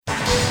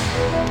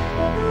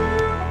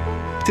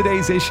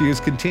Today's Issues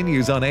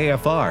continues on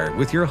AFR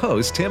with your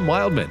host, Tim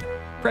Wildman,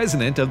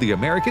 President of the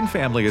American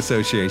Family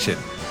Association.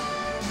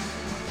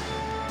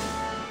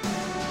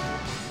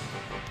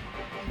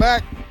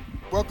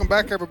 Welcome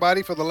back,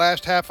 everybody, for the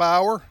last half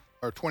hour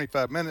or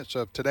 25 minutes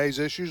of Today's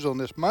Issues on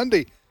this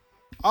Monday,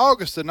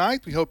 August the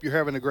 9th. We hope you're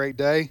having a great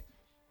day.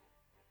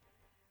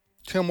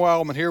 Tim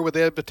Wildman here with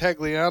Ed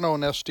Vitagliano,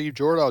 and now Steve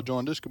Jordahl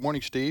joined us. Good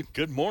morning, Steve.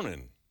 Good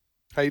morning.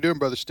 How you doing,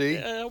 Brother Steve?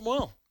 Yeah,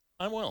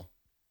 I'm well.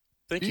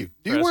 Thank you.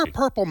 Do you wear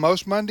purple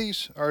most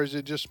Mondays, or is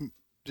it just?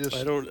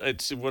 I don't.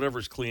 It's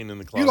whatever's clean in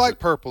the closet. You like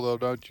purple, though,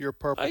 don't you? You're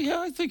purple. Yeah,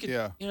 I think it.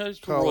 Yeah,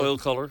 it's a royal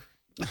color.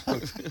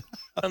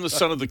 I'm the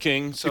son of the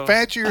king. So. You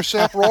fancy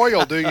yourself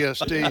royal, do you,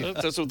 Steve?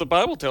 That's what the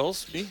Bible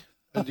tells me.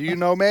 Do you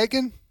know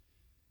Meghan?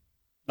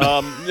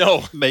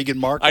 No, Meghan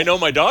Markle. I know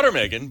my daughter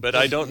Meghan, but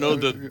I don't know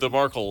the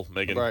Markle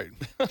Meghan. Right.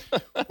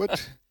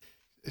 What?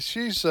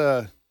 She's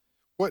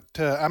what?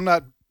 I'm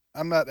not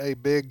a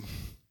big.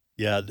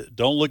 Yeah,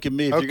 don't look at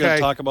me if you're going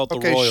to talk about the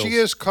royals. Okay, she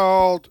is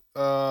called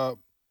the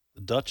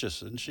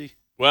Duchess, isn't she?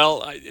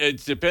 Well,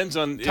 it depends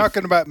on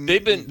talking about.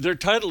 Their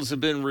titles have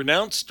been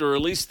renounced, or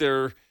at least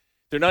they're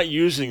not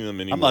using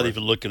them anymore. I'm not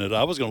even looking it up.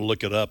 I was going to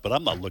look it up, but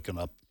I'm not looking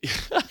up.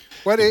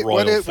 But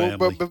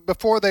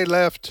before they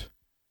left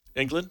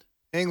England,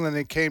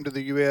 they came to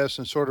the U.S.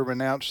 and sort of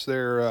renounced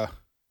their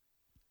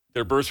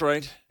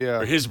birthright. Yeah,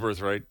 or his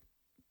birthright.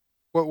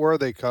 What were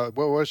they called?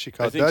 What was she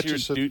called? I think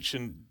Duchess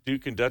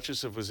Duke and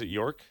Duchess of, was it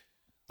York?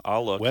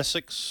 I'll look.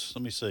 Wessex.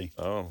 Let me see.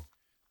 Oh,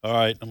 all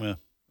right. I'm doing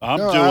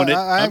it.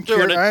 I'm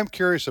doing it. I'm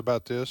curious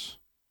about this.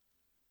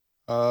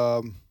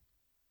 Duchess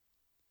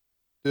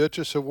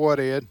of what,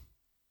 Ed?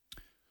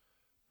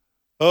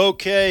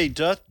 Okay,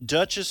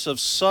 Duchess of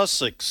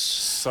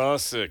Sussex.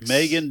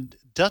 Meghan,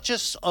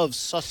 Duchess of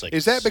Sussex.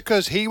 Is that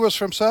because he was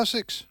from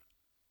Sussex?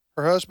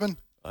 Her husband?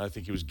 I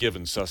think he was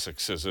given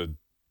Sussex as a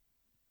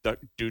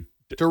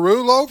to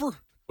rule over?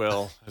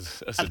 Well,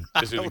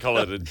 as we call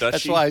it, a duchy.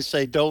 That's why I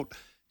say don't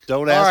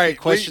ask me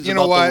questions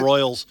about the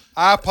royals.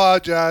 I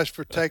apologize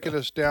for taking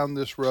us down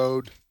this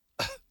road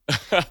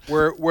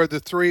where the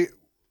three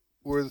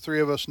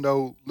of us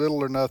know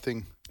little or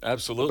nothing.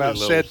 Absolutely about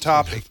said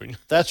topic.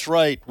 That's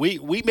right.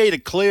 We made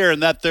it clear in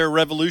that their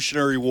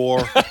Revolutionary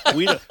War,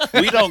 we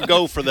don't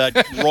go for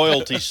that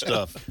royalty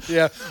stuff.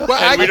 Yeah,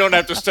 well, we don't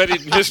have to study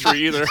it in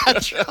history either.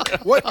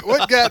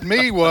 What got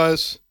me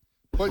was,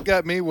 and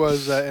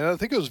I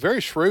think it was very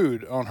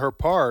shrewd on her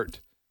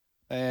part,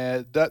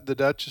 the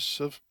Duchess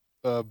of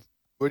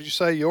what did you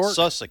say, York?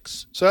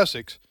 Sussex,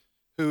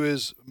 who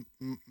is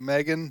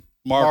Meghan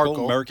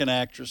Markle, American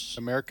actress.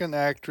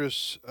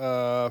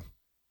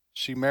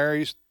 She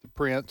marries the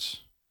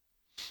prince.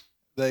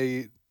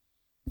 They're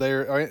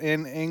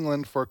in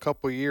England for a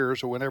couple of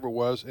years or whenever it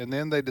was, and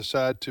then they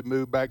decide to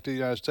move back to the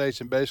United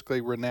States and basically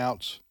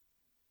renounce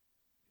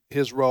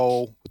his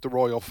role with the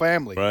royal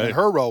family and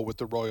her role with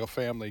the royal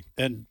family.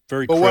 And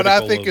very. But what I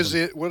think is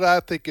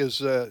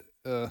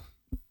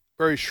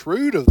very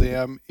shrewd of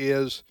them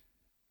is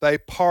they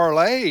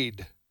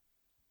parlayed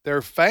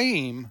their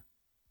fame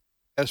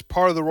as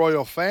part of the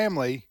royal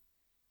family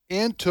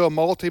into a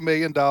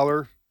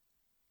multi-million-dollar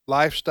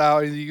lifestyle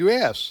in the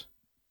U.S.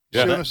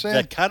 Yeah. See what I'm saying?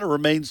 That kind of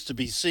remains to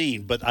be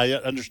seen, but I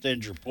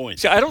understand your point.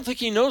 See, I don't think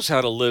he knows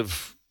how to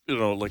live,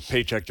 like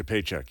paycheck to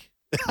paycheck.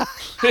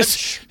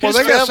 His they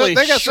family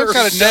got some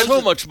kind of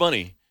so much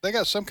money. They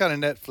got some kind of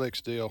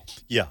Netflix deal.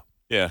 Yeah,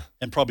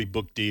 and probably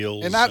book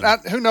deals. And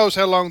who knows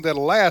how long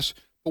that'll last.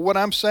 But what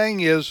I'm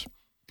saying is,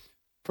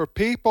 for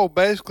people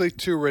basically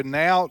to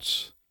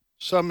renounce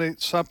something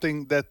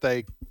that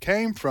they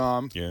came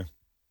from,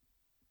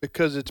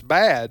 because it's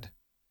bad,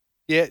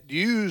 yet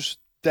use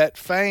that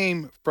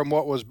fame from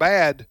what was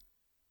bad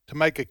to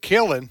make a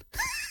killing.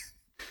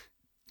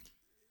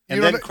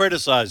 And then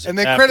criticize it. And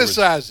then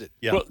criticize it.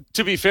 Yeah. Well,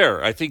 to be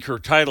fair, I think her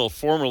title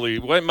formerly,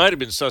 it might have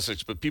been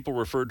Sussex, but people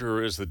referred to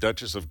her as the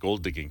Duchess of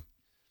Gold Digging.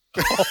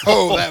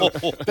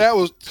 That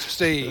was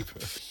Steve.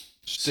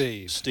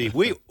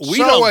 We so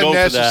don't go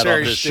for that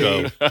on this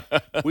Steve. show.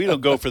 We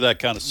don't go for that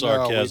kind of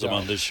sarcasm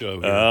on this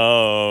show here.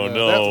 Oh,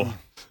 no.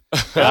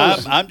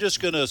 I'm just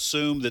going to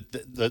assume that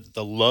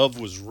the love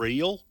was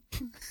real.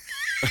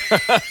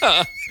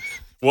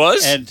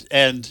 Was?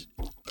 And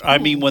I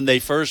mean, when they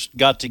first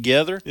got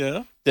together,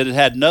 that it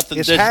had nothing.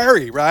 It's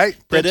Harry, right?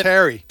 Prince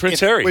Harry,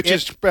 which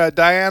is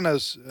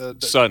Diana's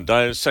son,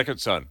 Diana's second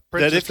son.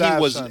 Princess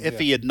if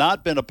he had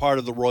not been a part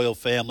of the royal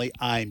family,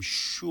 I'm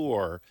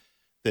sure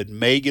that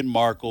Meghan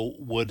Markle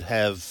would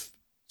have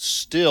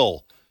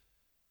still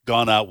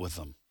gone out with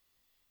him.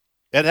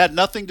 It had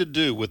nothing to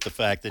do with the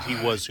fact that he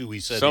was who he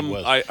said he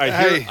was.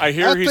 I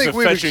hear he's a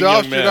fetching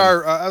young man.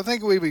 I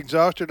think we've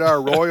exhausted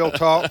our royal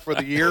talk for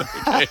the year.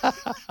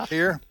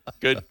 Here.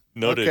 Good.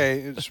 Noted.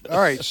 Okay. All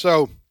right.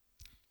 So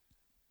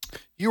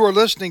you are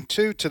listening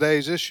to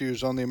Today's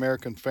Issues on the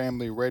American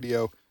Family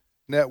Radio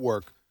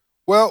Network.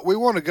 Well, we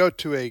want to go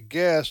to a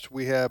guest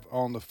we have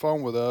on the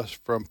phone with us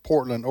from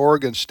Portland,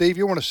 Oregon. Steve,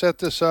 you want to set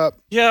this up?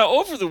 Yeah.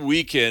 Over the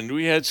weekend,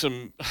 we had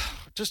some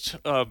just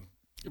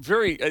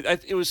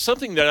it was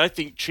something that I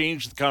think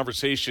changed the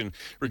conversation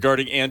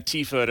regarding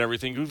Antifa and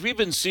everything. We've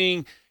been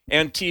seeing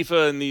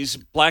Antifa and these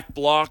black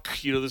bloc,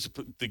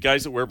 the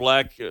guys that wear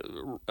black,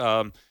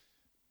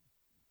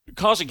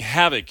 causing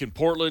havoc in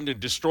Portland and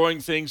destroying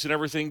things and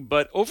everything.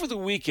 But over the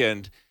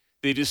weekend,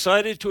 they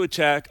decided to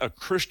attack a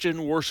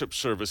Christian worship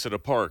service at a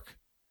park.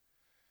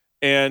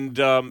 And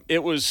I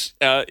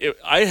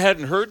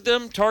hadn't heard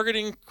them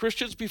targeting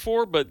Christians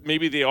before, but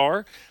maybe they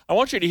are. I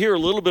want you to hear a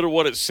little bit of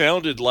what it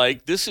sounded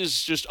like. This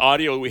is just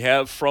audio we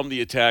have from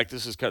the attack.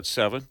 This is cut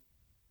 7.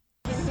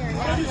 What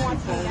is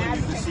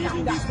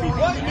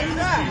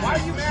that? Why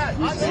are you mad?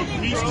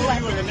 Peace to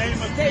you in the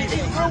name of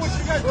Jesus.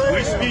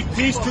 We speak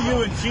peace to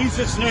you in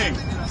Jesus' name.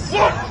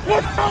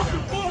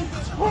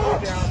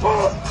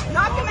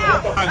 Knock him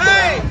out.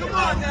 Hey, come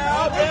on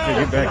now.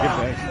 Get back.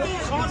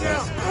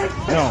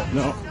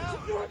 No.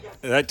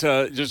 That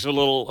just a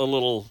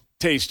little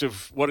taste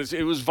of what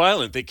it was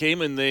violent. They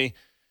came and they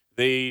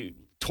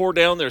tore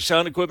down their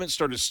sound equipment,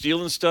 started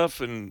stealing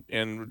stuff, and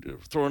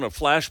throwing a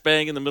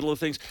flashbang in the middle of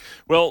things.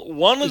 Well,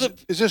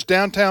 is this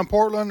downtown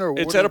Portland or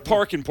it's at a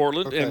park in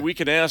Portland, okay. And we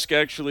can ask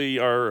actually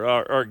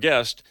our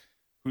guest,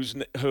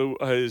 who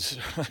is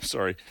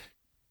sorry,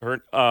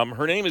 her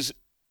name is.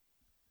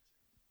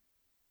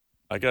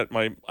 I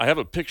have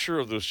a picture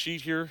of the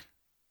sheet here.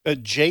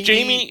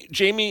 Jaymee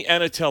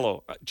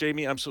Anatello.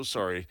 Jaymee, I'm so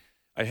sorry.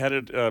 I had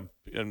it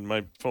and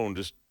my phone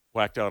just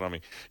whacked out on me.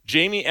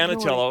 Jaymee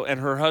Anatello and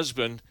her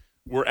husband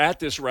were at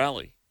this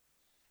rally,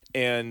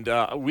 and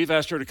we've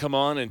asked her to come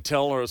on and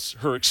tell us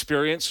her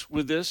experience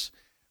with this.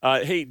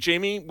 Hey,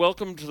 Jaymee,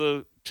 welcome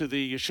to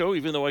the show,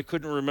 even though I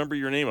couldn't remember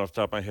your name off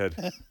the top of my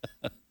head.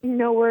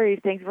 No worries.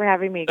 Thanks for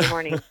having me. Good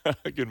morning.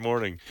 Good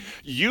morning.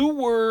 You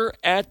were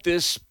at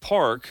this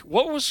park.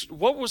 What was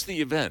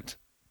the event?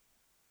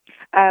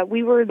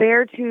 We were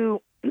there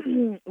to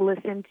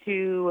listen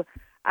to,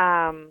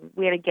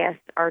 we had a guest,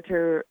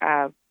 Artur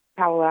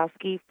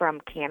Pawlowski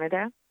from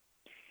Canada.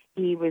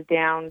 He was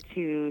down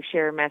to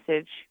share a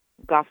message,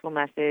 gospel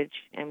message,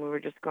 and we were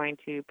just going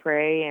to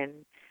pray and,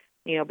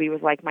 be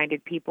with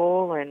like-minded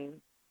people and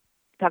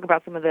talk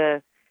about some of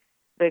the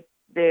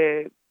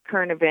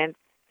current events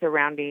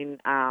surrounding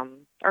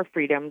our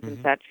freedoms and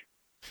such.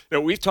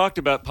 Now, we've talked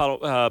about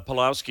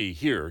Pawlowski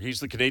here. He's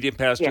the Canadian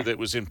pastor that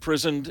was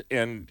imprisoned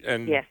and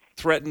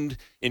threatened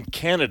in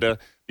Canada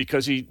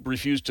because he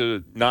refused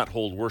to not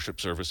hold worship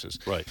services.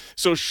 Right.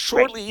 So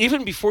shortly,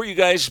 even before you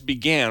guys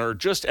began, or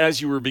just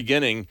as you were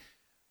beginning,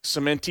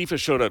 some Antifa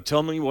showed up.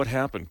 Tell me what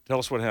happened. Tell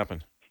us what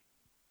happened.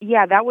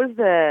 Yeah, that was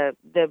the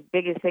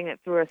biggest thing that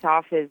threw us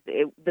off.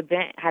 The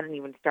event hadn't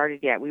even started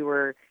yet. We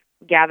were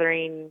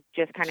gathering,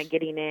 just kind of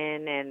getting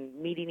in and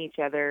meeting each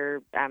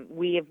other.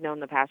 We have known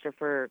the pastor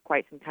for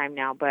quite some time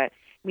now, but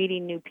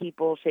meeting new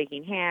people,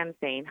 shaking hands,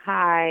 saying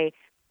hi,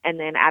 and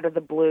then out of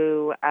the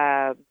blue,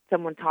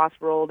 someone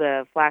rolled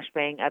a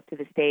flashbang up to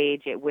the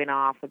stage. It went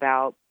off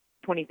about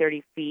 20,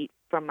 30 feet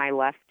from my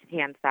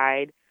left-hand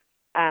side.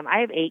 I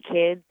have 8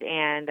 kids,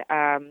 and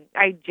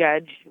I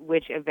judge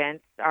which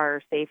events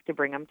are safe to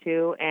bring them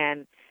to,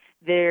 and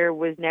there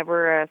was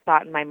never a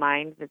thought in my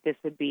mind that this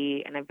would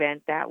be an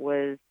event that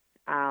was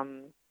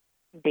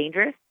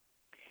dangerous.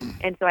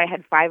 And so I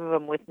had 5 of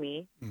them with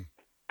me,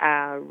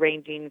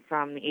 ranging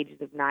from the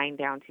ages of 9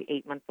 down to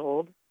 8 months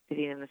old,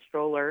 sitting in the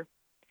stroller.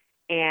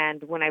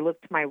 And when I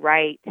looked to my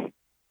right,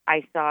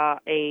 I saw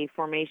a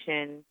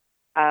formation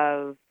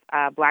of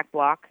black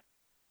bloc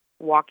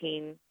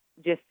walking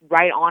just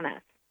right on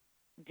us.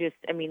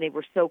 They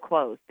were so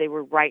close. They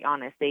were right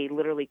on us. They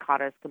literally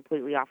caught us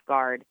completely off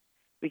guard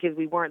because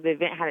the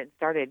event hadn't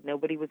started.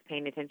 Nobody was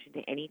paying attention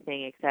to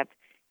anything except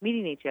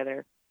meeting each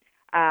other.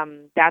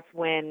 That's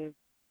when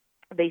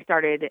they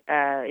started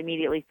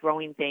immediately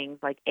throwing things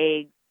like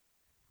eggs,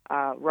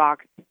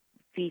 rocks,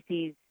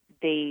 feces.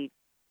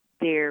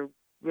 They're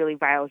really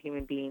vile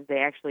human beings. They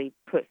actually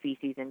put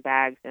feces in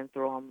bags and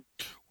throw them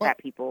at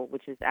people,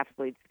 which is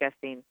absolutely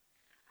disgusting.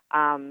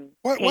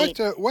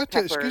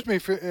 Excuse me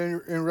for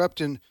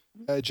interrupting,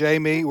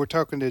 Jaymee. We're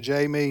talking to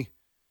Jaymee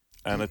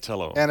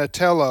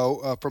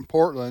Anatello from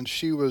Portland.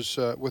 She was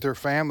with her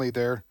family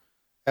there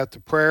at the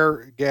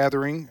prayer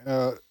gathering.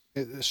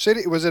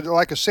 Was it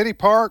like a city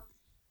park?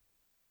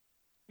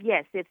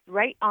 Yes, it's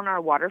right on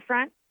our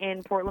waterfront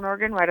in Portland,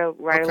 Oregon, right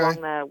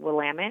along the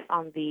Willamette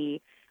on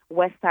the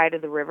west side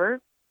of the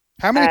river.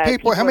 How many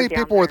people? How many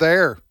people were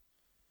there?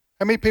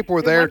 How many people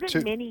were there? There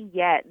wasn't many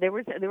yet. There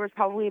was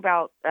probably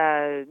about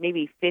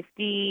maybe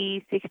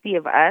 50, 60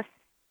 of us.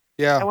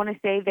 Yeah, I want to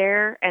say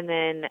there, and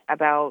then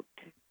about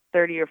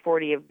 30 or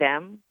 40 of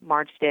them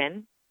marched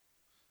in.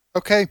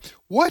 Okay,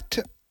 what?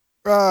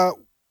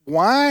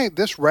 Why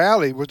this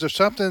rally? Was there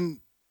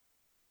something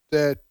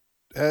that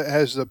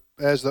has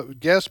the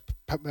guest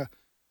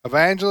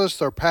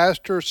evangelist or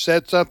pastor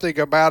said something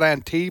about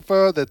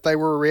Antifa that they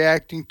were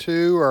reacting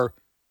to, or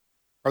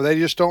they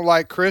just don't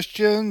like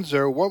Christians,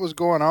 or what was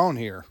going on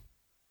here?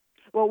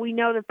 Well, we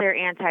know that they're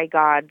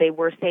anti-God. They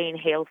were saying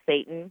 "Hail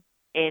Satan"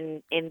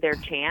 in their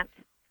chant.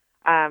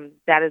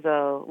 That is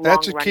a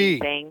long-running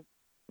thing.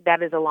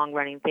 That is a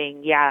long-running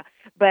thing, yeah.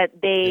 But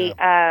they,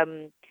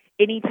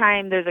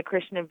 anytime there's a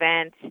Christian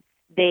event,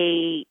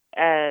 they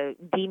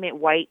deem it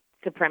white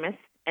supremacist,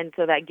 and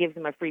so that gives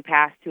them a free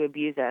pass to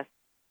abuse us.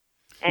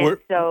 And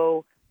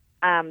so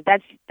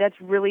that's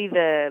really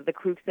the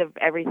crux of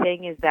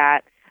everything, is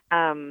that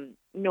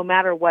no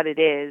matter what it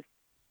is,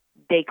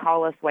 they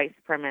call us white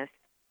supremacists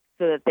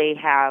so that they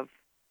have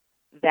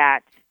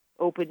that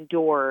open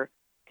door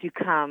to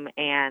come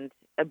and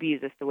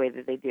abuse us the way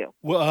that they do.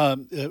 Well,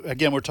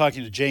 again, we're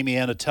talking to Jaymee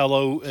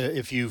Anatello.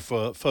 If you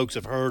folks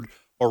have heard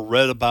or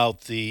read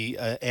about the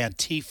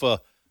Antifa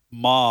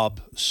mob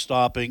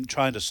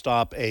trying to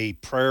stop a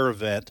prayer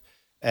event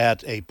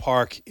at a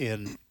park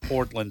in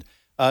Portland.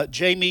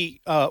 Jaymee,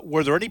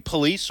 were there any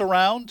police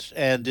around?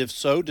 And if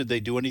so, did they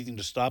do anything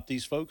to stop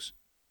these folks?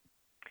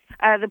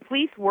 The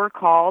police were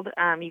called.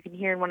 You can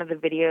hear in one of the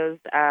videos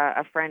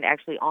a friend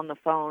actually on the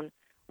phone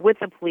with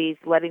the police,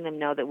 letting them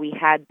know that we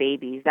had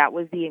babies. That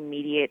was the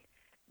immediate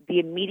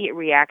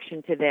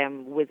reaction to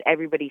them, was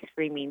everybody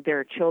screaming, "There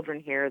are children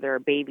here, there are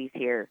babies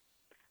here."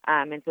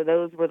 And so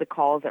those were the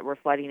calls that were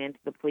flooding into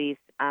the police.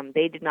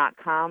 They did not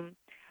come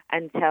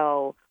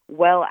until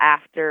well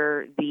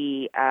after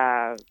the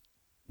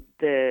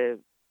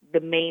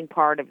main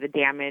part of the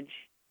damage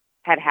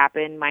had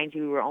happened. Mind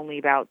you, we were only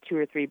about 2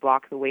 or 3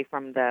 blocks away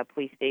from the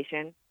police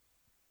station.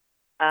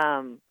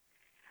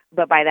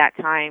 But by that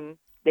time,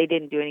 they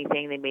didn't do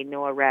anything. They made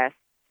no arrests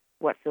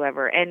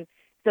whatsoever. And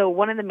so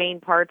one of the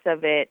main parts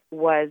of it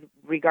was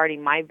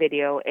regarding my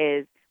video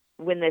is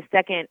when the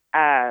second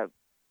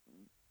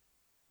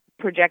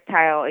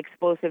projectile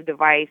explosive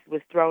device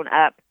was thrown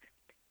up,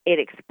 it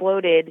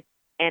exploded,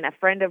 and a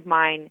friend of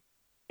mine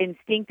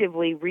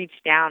instinctively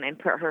reached down and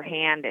put her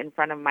hand in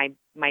front of my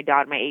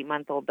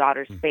 8-month-old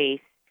daughter's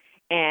face,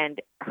 and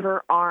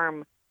her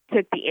arm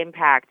took the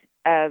impact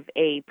of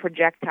a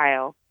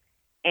projectile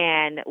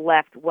and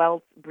left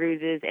welts,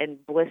 bruises,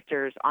 and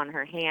blisters on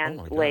her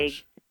hands,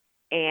 legs,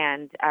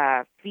 and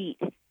feet,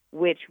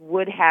 which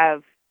would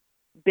have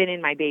been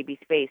in my baby's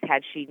face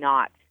had she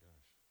not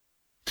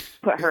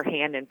put her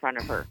hand in front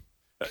of her.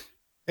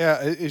 Yeah,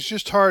 it's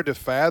just hard to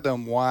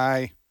fathom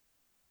why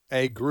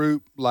a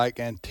group like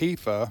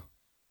Antifa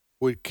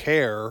would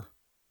care.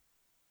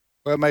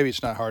 Well, maybe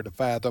it's not hard to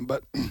fathom,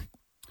 but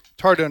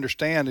it's hard to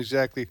understand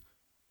exactly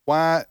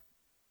why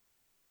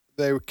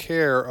they would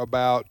care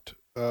about.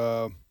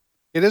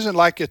 It isn't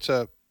like it's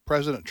a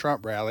President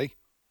Trump rally,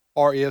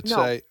 or it's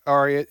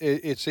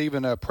it's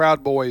even a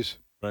Proud Boys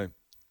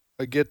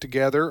a get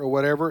together or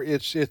whatever.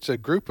 It's a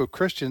group of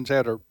Christians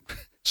at a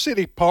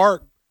city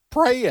park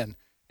praying,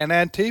 and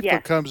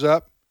Antifa comes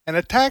up and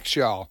attacks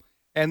y'all.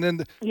 And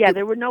then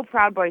there were no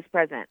Proud Boys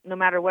present. No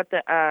matter what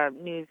the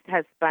news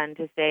has spun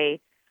to say,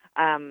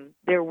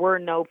 there were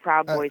no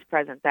Proud Boys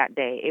present that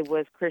day. It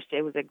was Christian.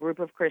 It was a group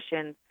of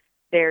Christians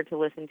there to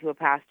listen to a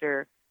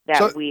pastor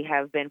that we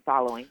have been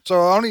following.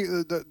 So only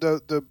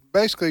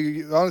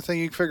basically the only thing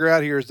you can figure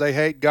out here is they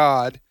hate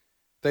God,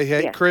 they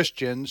hate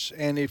Christians,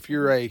 and if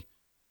you're a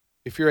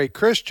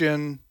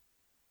Christian,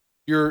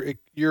 you're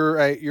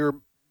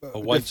a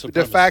white supremacist.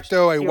 De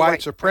facto a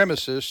white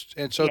supremacist,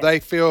 and so they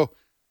feel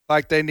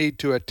like they need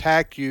to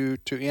attack you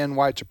to end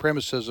white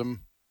supremacism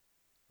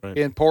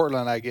in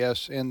Portland, I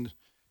guess. And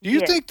do you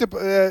think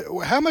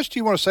how much do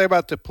you want to say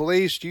about the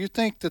police? Do you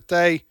think that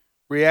they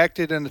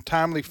reacted in a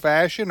timely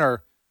fashion,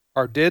 or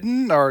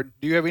didn't? Or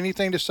do you have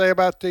anything to say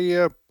about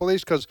the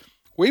police? Because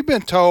we've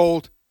been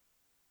told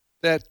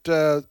that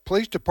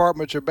police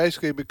departments are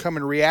basically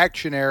becoming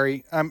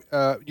reactionary.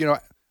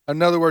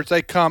 In other words,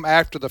 they come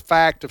after the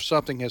fact if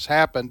something has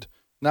happened,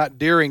 not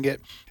during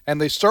it.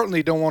 And they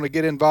certainly don't want to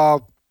get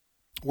involved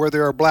where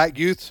there are black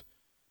youth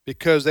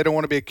because they don't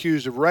want to be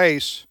accused of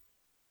racism.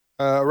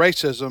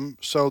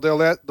 So they'll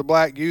let the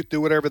black youth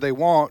do whatever they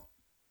want,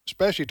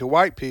 especially to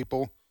white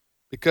people,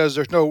 because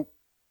they don't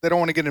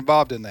want to get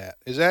involved in that.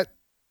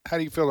 How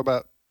do you feel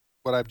about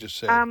what I've just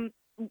said?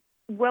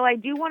 Well, I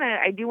do want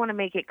to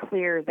make it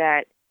clear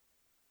that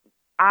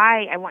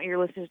I want your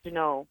listeners to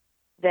know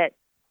that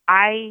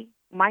my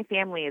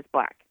family is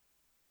black.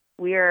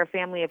 We are a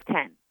family of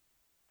 10,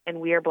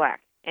 and we are black,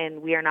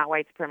 and we are not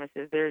white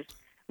supremacists. There's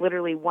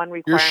literally one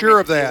requirement. You're sure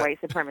of to be that? White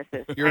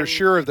supremacist. You're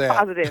sure of that?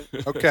 Positive.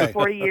 Okay.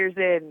 40 years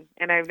in,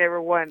 and I've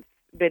never once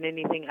been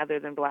anything other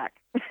than black.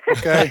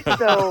 Okay.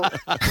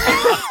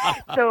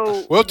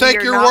 so we'll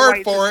take your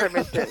word for it.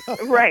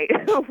 Right.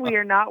 We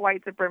are not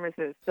white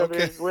supremacists. So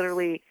there's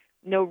literally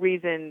no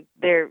reason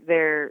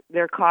their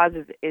cause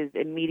is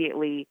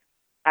immediately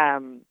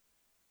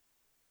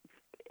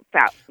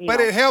but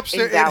it helps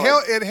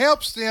it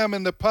helps them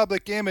in the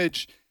public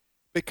image,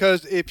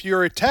 because if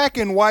you're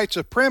attacking white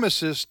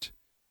supremacists,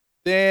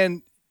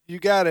 then you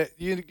got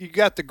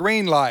the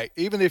green light.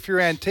 Even if you're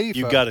Antifa,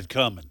 you got it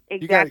coming.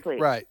 Exactly.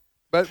 Right.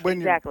 But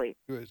when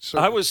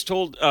I was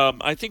told,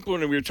 I think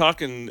when we were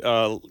talking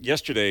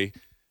yesterday,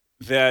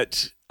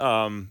 that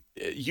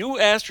you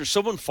asked or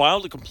someone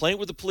filed a complaint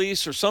with the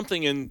police or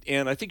something,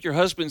 and I think your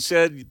husband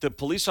said the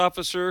police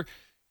officer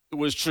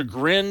was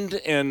chagrined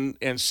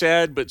and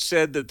sad, but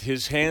said that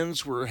his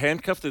hands were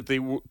handcuffed, that they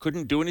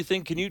couldn't do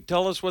anything. Can you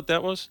tell us what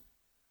that was?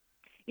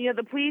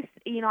 The police,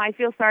 I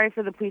feel sorry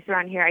for the police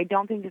around here. I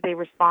don't think that they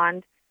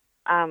respond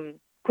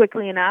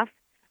quickly enough,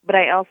 but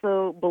I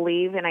also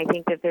believe, and I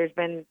think that there's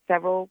been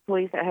several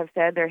police that have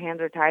said their hands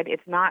are tied.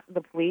 It's not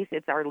the police,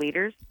 it's our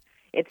leaders.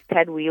 It's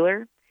Ted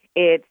Wheeler.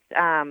 It's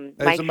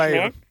Mike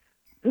Schmidt,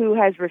 who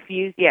has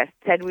refused. Yes,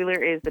 Ted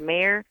Wheeler is the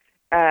mayor.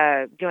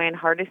 Joanne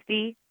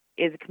Hardesty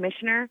is the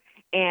commissioner.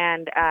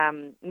 And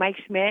Mike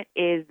Schmidt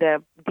is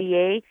the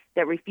DA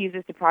that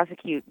refuses to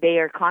prosecute. They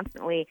are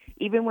constantly,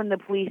 even when the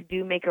police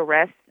do make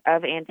arrests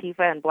of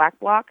Antifa and Black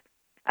Bloc,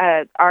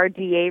 our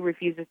DA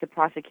refuses to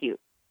prosecute.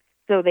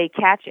 So they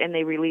catch and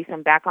they release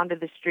them back onto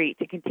the street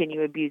to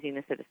continue abusing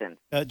the citizens.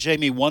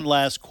 Jaymee, one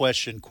last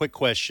question, quick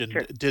question.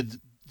 Sure.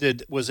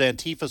 Was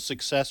Antifa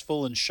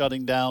successful in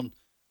shutting down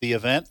the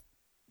event?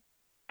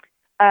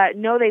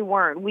 No, they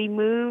weren't. We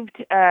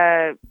moved,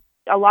 a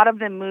lot of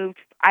them moved.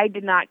 I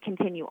did not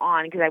continue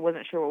on because I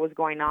wasn't sure what was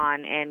going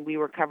on, and we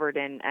were covered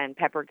in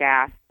pepper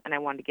gas, and I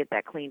wanted to get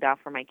that cleaned off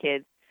for my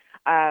kids.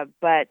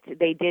 But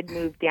they did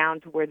move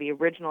down to where the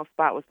original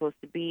spot was supposed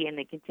to be, and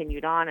they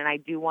continued on. And I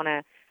do want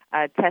to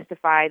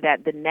testify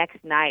that the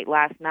next night,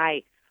 last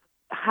night,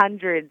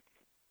 hundreds,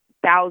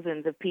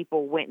 thousands of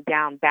people went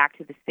down back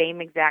to the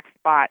same exact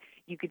spot.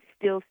 You could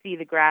still see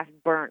the grass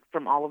burnt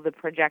from all of the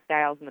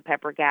projectiles and the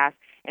pepper gas,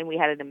 and we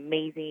had an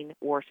amazing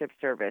worship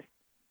service.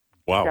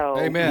 Wow. So,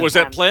 Amen. Was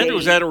that planned or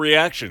was that a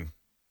reaction?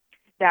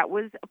 That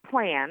was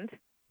planned.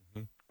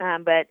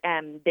 But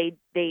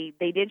they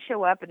did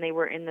show up, and they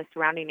were in the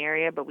surrounding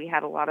area, but we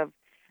had a lot of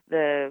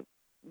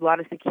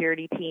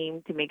security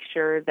team to make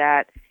sure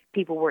that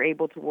people were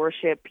able to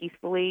worship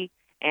peacefully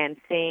and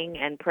sing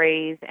and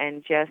praise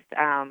and just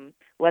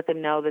let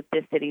them know that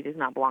this city does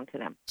not belong to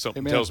them.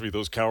 Something tells me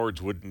those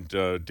cowards wouldn't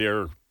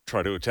dare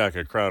try to attack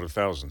a crowd of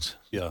thousands.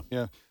 Yeah.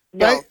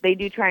 No, they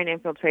do try and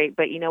infiltrate,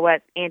 but you know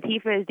what?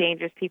 Antifa is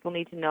dangerous. People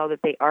need to know that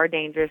they are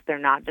dangerous. They're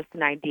not just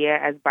an idea,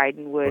 as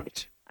Biden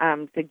would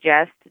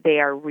suggest. They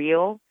are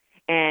real,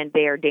 and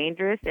they are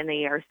dangerous, and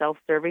they are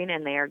self-serving,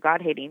 and they are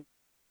God-hating.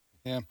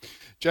 Yeah.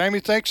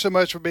 Jaymee, thanks so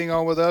much for being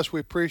on with us. We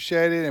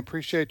appreciate it and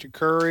appreciate your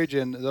courage,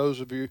 and those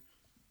of you,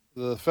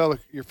 your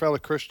fellow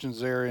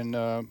Christians there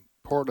in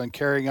Portland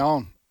carrying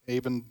on,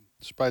 even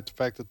despite the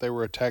fact that they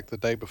were attacked the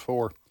day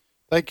before.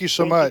 Thank you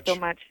so much. Thank you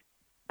so much.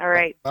 All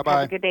right. Bye-bye.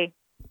 Have a good day.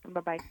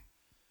 Bye-bye.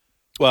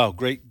 Wow,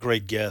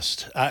 great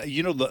guest.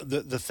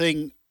 The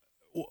thing,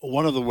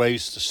 one of the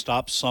ways to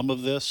stop some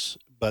of this,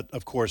 but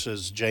of course,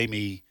 as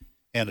Jaymee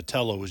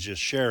Anatello was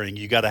just sharing,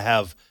 you got to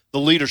have the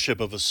leadership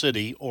of a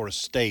city or a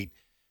state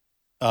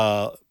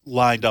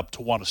lined up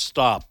to want to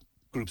stop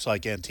groups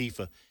like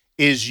Antifa.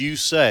 Is you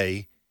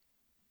say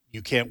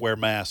you can't wear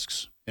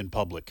masks in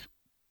public,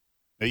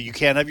 you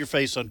can't have your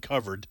face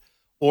uncovered,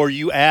 or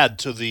you add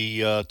to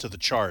the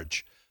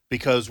charge.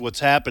 Because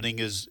what's happening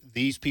is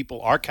these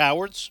people are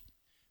cowards.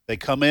 They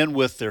come in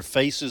with their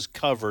faces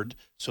covered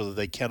so that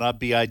they cannot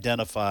be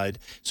identified.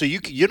 So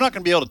you're not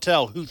going to be able to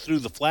tell who threw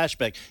the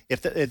flashbang.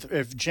 If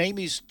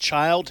Jaymee's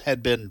child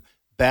had been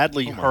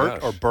badly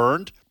hurt or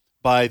burned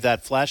by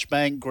that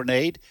flashbang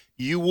grenade,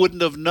 you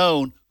wouldn't have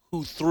known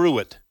who threw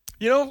it.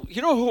 You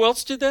know who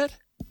else did that?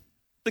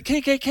 The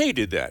KKK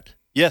did that.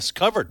 Yes,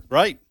 covered,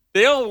 right.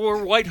 They all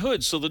wore white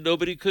hoods so that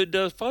nobody could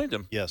find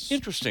them. Yes.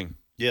 Interesting.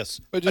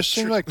 Yes. But it just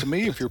seems like to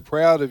me, if you're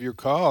proud of your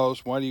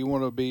cause, why do you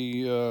want to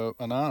be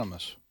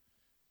anonymous?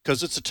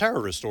 Because it's a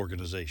terrorist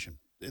organization.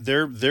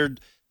 Their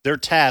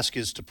task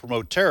is to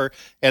promote terror.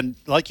 And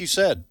like you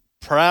said,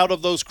 proud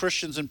of those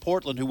Christians in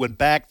Portland who went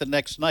back the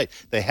next night.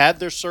 They had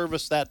their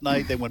service that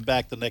night. They went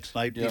back the next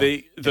night. Yeah.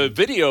 The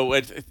video,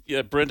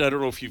 Brent, I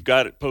don't know if you've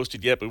got it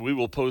posted yet, but we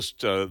will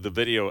post the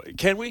video.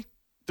 Can we?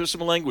 There's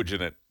some language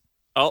in it.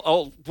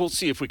 We'll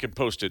see if we can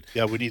post it.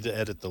 Yeah, we need to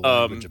edit the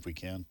language if we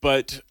can.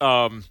 But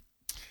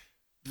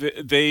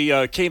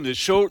they came that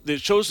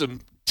shows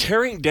them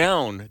tearing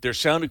down their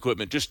sound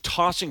equipment, just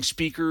tossing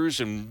speakers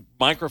and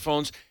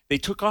microphones. They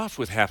took off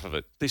with half of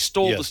it. They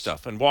stole the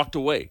stuff and walked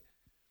away.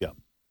 Yeah.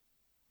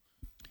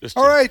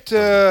 All right.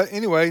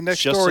 Anyway,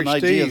 next just story, an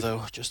idea, Steve.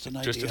 though. Just an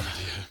idea.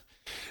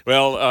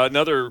 Well,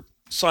 another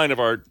sign of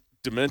our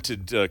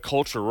demented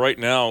culture right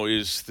now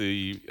is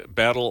the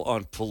battle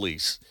on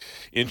police.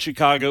 In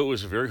Chicago, it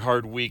was a very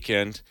hard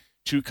weekend.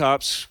 2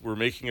 cops were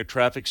making a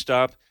traffic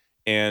stop,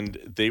 and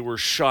they were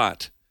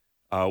shot.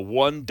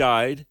 One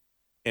died,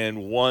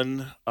 and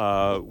one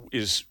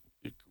is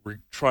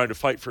trying to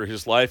fight for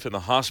his life in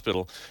the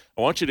hospital.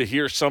 I want you to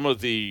hear some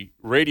of the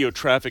radio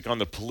traffic on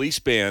the police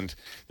band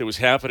that was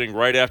happening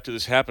right after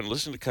this happened.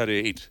 Listen to cut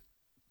 8.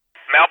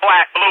 Mel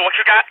Black, Blue, what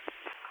you got?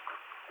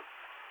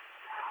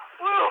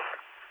 Blue,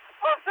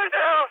 officer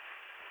down.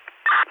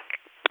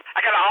 I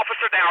got an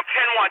officer down,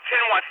 10-1,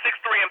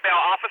 6-3 in Bell.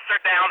 Officer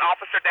down,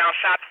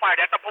 shots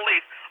fired at the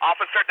police.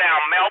 Officer down,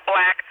 Mel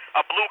Black,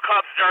 a blue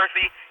Cubs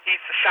jersey.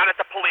 He's shot at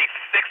the police.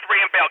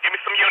 6-3 in Bell. Give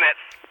me some units.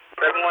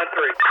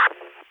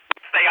 713.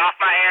 Stay off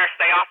my air.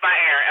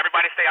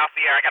 Everybody stay off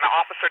the air. I got an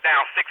officer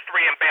down,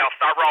 6-3 in Bell.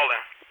 Start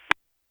rolling.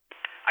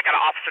 I got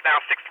an officer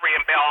down 6'3"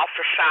 in Bell.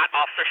 Officer shot.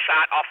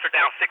 Officer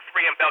down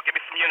 6'3" in Bell. Give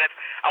me some units.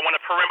 I want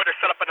a perimeter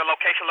set up in the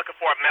location looking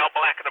for a male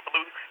black in a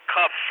blue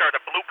Cubs shirt.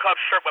 A blue Cubs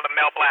shirt with a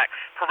male black.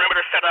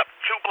 Perimeter set up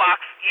 2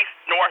 blocks east,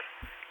 north.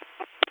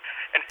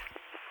 And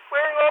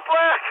wearing all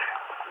black.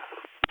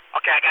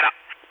 Okay, I got a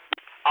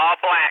all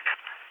black.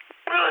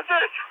 What is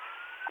this?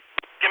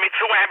 Give me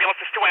 2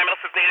 ambulances. 2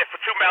 ambulances needed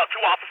for 2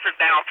 officers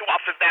down. 2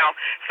 officers down.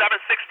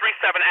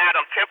 7637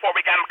 Adam. 10-4,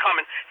 we got him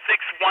coming.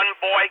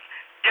 6-1 boy.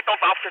 Get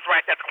those officers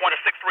right there at the corner,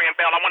 6-3 in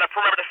Bell. I want a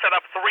perimeter set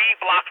up 3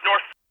 blocks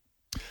north.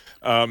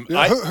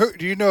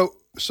 Do you know?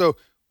 So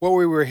what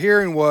we were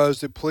hearing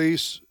was the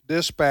police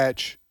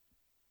dispatch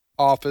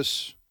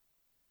office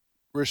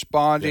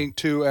responding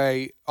to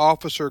a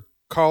officer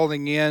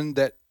calling in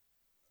that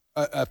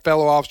a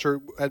fellow officer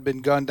had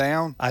been gunned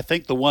down. I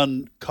think the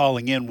one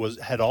calling in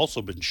had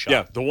also been shot.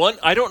 Yeah, the one,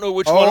 I don't know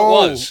which one it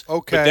was.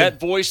 Okay. But that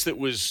voice that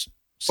was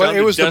But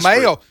it was desperate.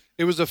 the male.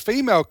 It was a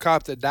female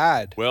cop that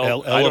died.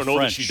 Well, I don't know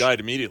that she died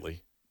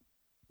immediately.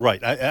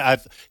 Right.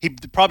 He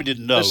probably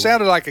didn't know. It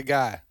sounded like a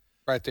guy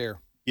right there.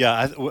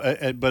 Yeah,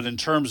 but in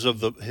terms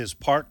of his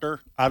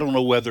partner, I don't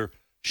know whether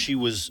she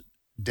was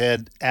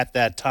dead at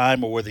that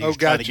time or whether he was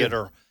trying to get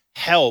her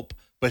help,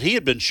 but he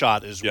had been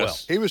shot as well.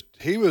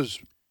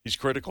 He's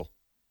critical.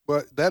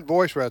 But that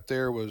voice right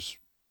there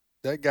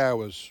that guy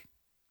was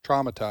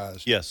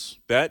traumatized. Yes.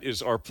 That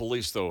is our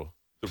police, though.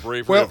 The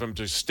bravery of him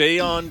to stay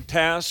on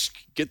task,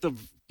 get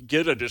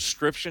a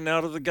description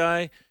out of the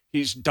guy.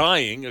 He's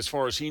dying as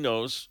far as he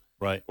knows.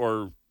 Right.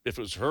 Or if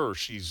it was her,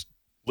 she's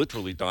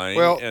literally dying.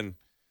 Well, and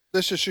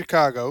this is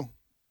Chicago,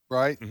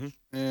 right?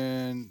 Mm-hmm.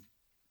 And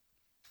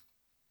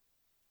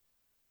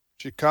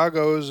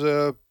Chicago is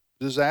a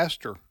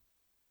disaster.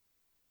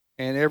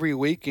 And every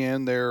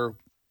weekend there are,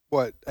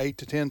 8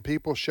 to 10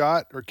 people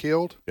shot or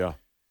killed? Yeah.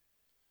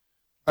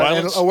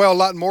 A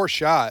lot more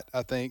shot,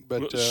 I think.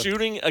 But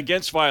shooting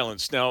against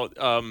violence. Now,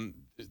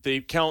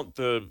 they count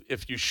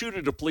if you shoot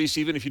at a police,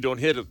 even if you don't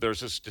hit it,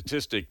 there's a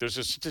statistic. There's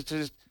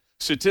a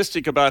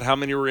statistic about how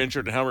many were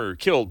injured and how many were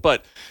killed.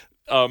 But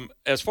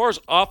as far as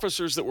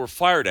officers that were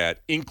fired at,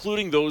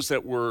 including those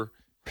that were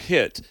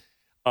hit,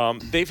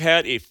 they've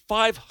had a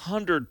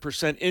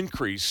 500%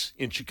 increase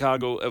in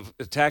Chicago of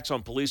attacks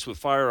on police with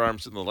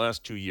firearms in the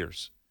last 2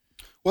 years.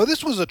 Well,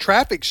 this was a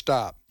traffic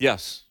stop.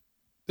 Yes.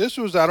 This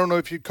was, I don't know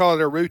if you'd call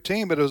it a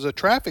routine, but it was a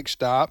traffic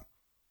stop.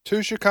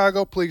 2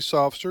 Chicago police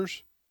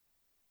officers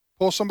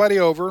pull somebody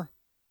over.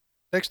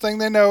 Next thing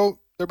they know,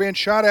 they're being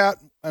shot out,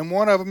 and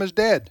one of them is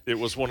dead. It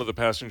was one of the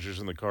passengers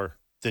in the car.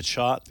 That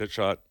shot? That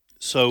shot.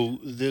 So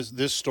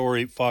this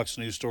story, Fox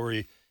News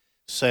story,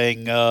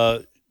 saying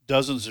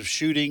dozens of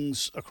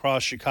shootings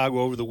across Chicago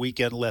over the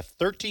weekend left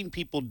 13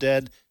 people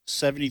dead,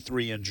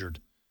 73 injured.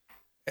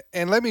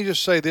 And let me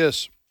just say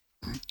this.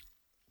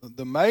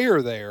 The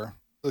mayor there,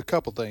 a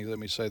couple things let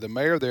me say. The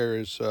mayor there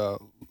is,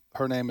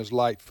 her name is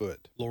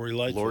Lightfoot. Lori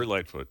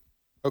Lightfoot.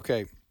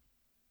 Okay.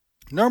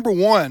 Number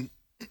one,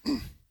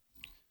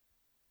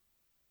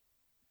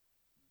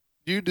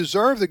 you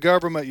deserve the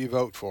government you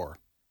vote for.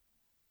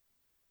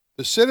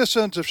 The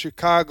citizens of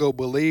Chicago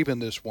believe in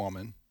this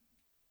woman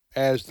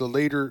as the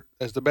leader,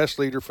 as the best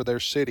leader for their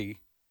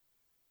city.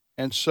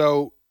 And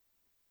so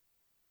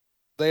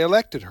they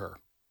elected her.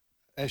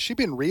 Has she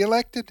been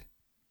reelected?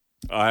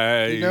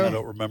 I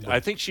don't remember.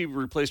 I think she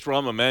replaced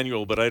Rahm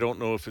Emanuel, but I don't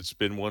know if it's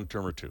been 1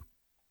 term or 2.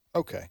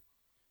 Okay.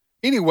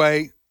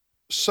 Anyway,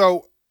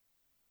 so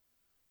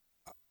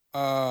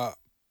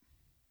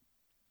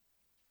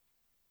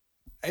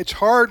it's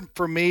hard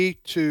for me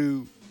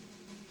to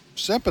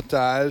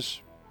sympathize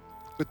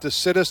with the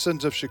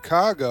citizens of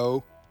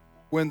Chicago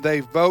when they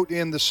vote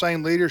in the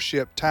same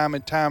leadership time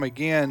and time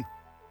again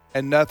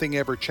and nothing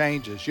ever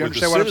changes. You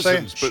understand what I'm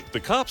saying? But the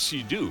cops,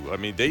 you do. I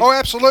mean, they. Oh,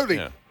 absolutely.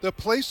 Yeah. The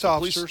police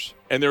officers.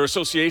 And their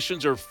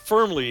associations are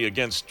firmly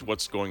against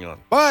what's going on.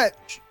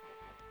 But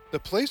the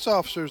police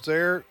officers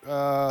there,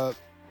 a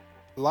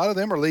lot of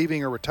them are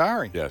leaving or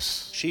retiring.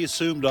 Yes. She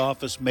assumed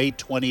office May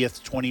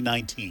 20th,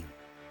 2019.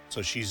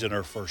 So she's in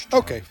her first term.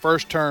 Okay,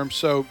 first term.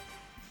 So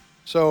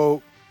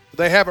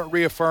they haven't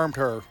reaffirmed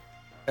her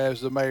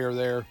as the mayor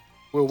there.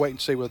 We'll wait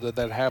and see whether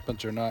that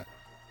happens or not.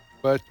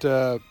 But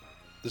the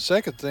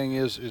second thing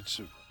is it's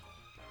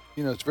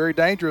very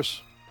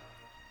dangerous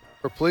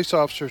for police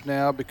officers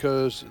now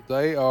because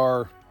they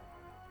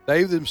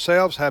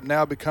themselves have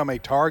now become a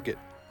target.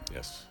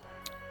 Yes.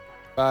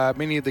 By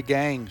many of the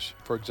gangs,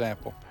 for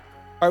example.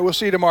 All right, we'll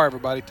see you tomorrow,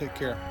 everybody. Take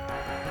care.